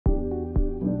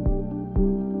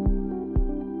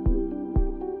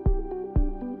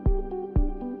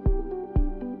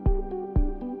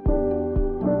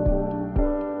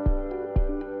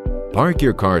park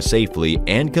your car safely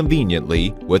and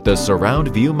conveniently with the Surround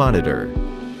View Monitor.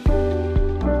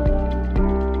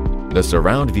 The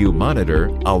Surround View Monitor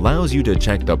allows you to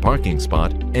check the parking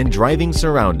spot and driving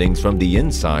surroundings from the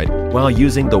inside while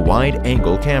using the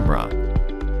wide-angle camera.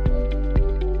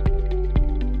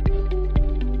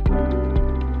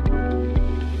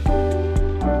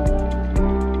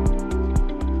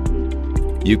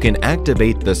 You can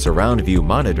activate the Surround View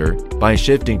Monitor by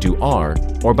shifting to R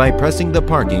or by pressing the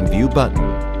Parking View button.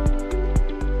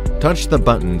 Touch the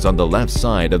buttons on the left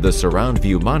side of the Surround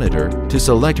View Monitor to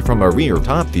select from a rear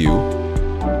top view,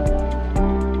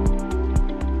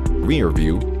 rear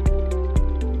view,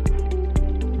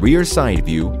 rear side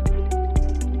view,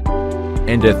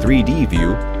 and a 3D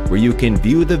view where you can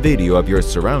view the video of your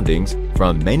surroundings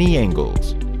from many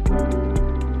angles.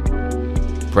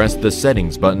 Press the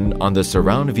Settings button on the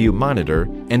Surround View Monitor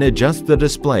and adjust the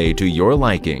display to your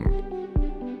liking.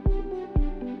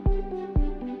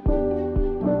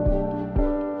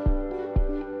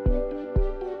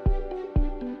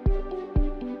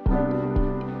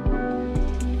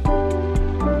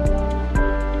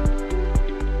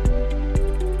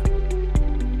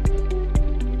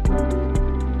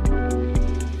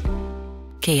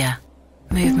 Kia,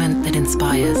 movement that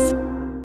inspires.